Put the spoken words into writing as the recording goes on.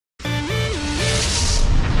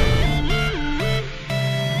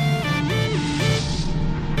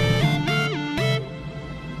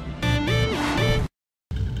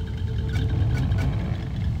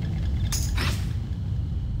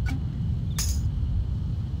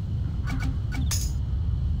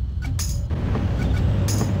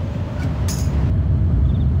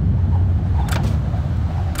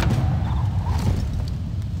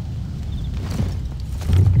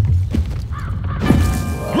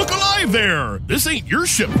Arrive there! This ain't your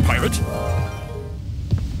ship, pirate.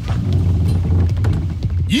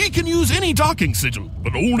 Ye can use any docking sigil,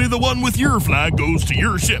 but only the one with your flag goes to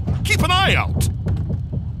your ship. Keep an eye out.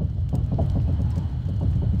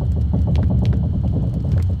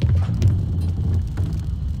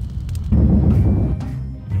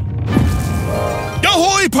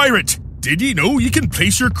 Ahoy, pirate! Did ye know you can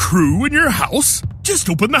place your crew in your house? Just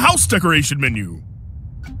open the house decoration menu.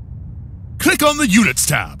 Click on the Units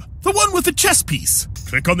tab, the one with the chess piece.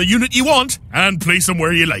 Click on the unit you want and place them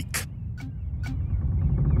where you like.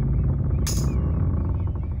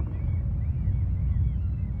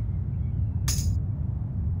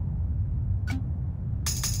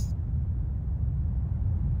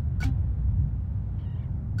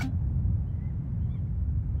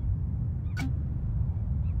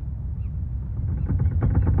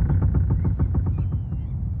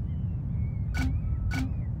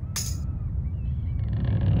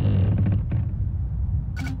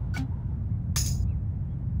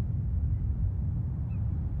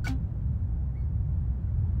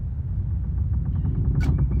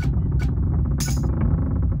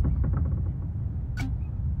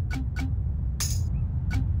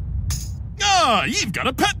 You've got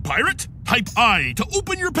a pet, pirate! Type I to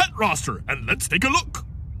open your pet roster, and let's take a look.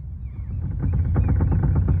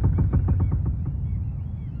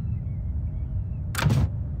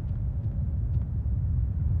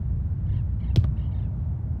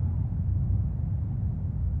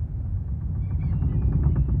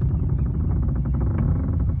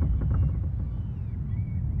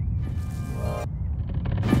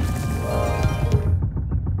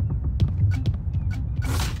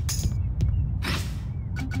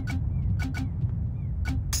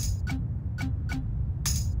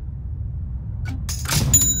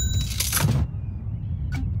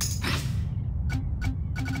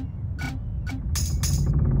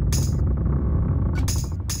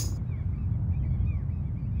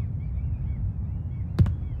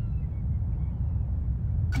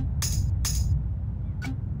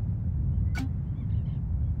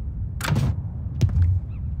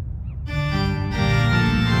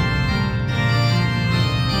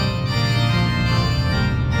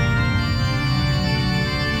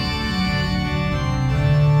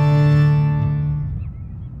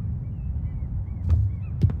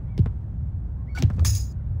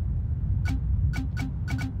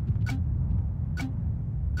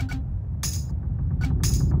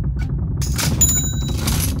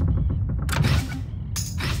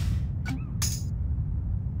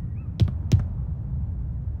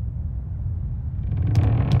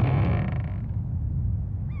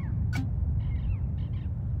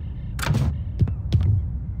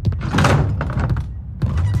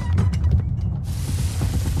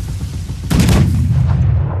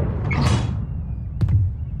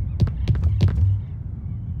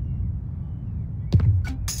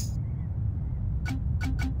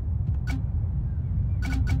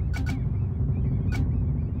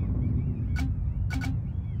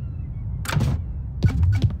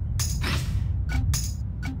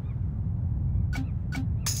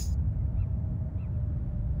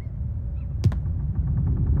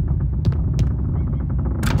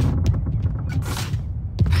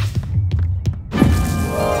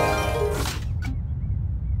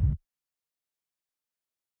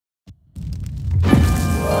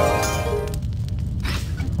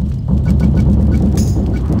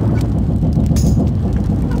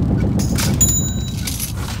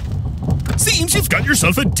 You've got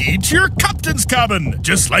yourself a deed to your captain's cabin,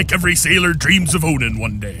 just like every sailor dreams of owning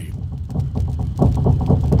one day.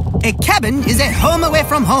 A cabin is a home away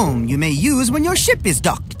from home you may use when your ship is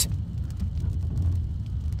docked.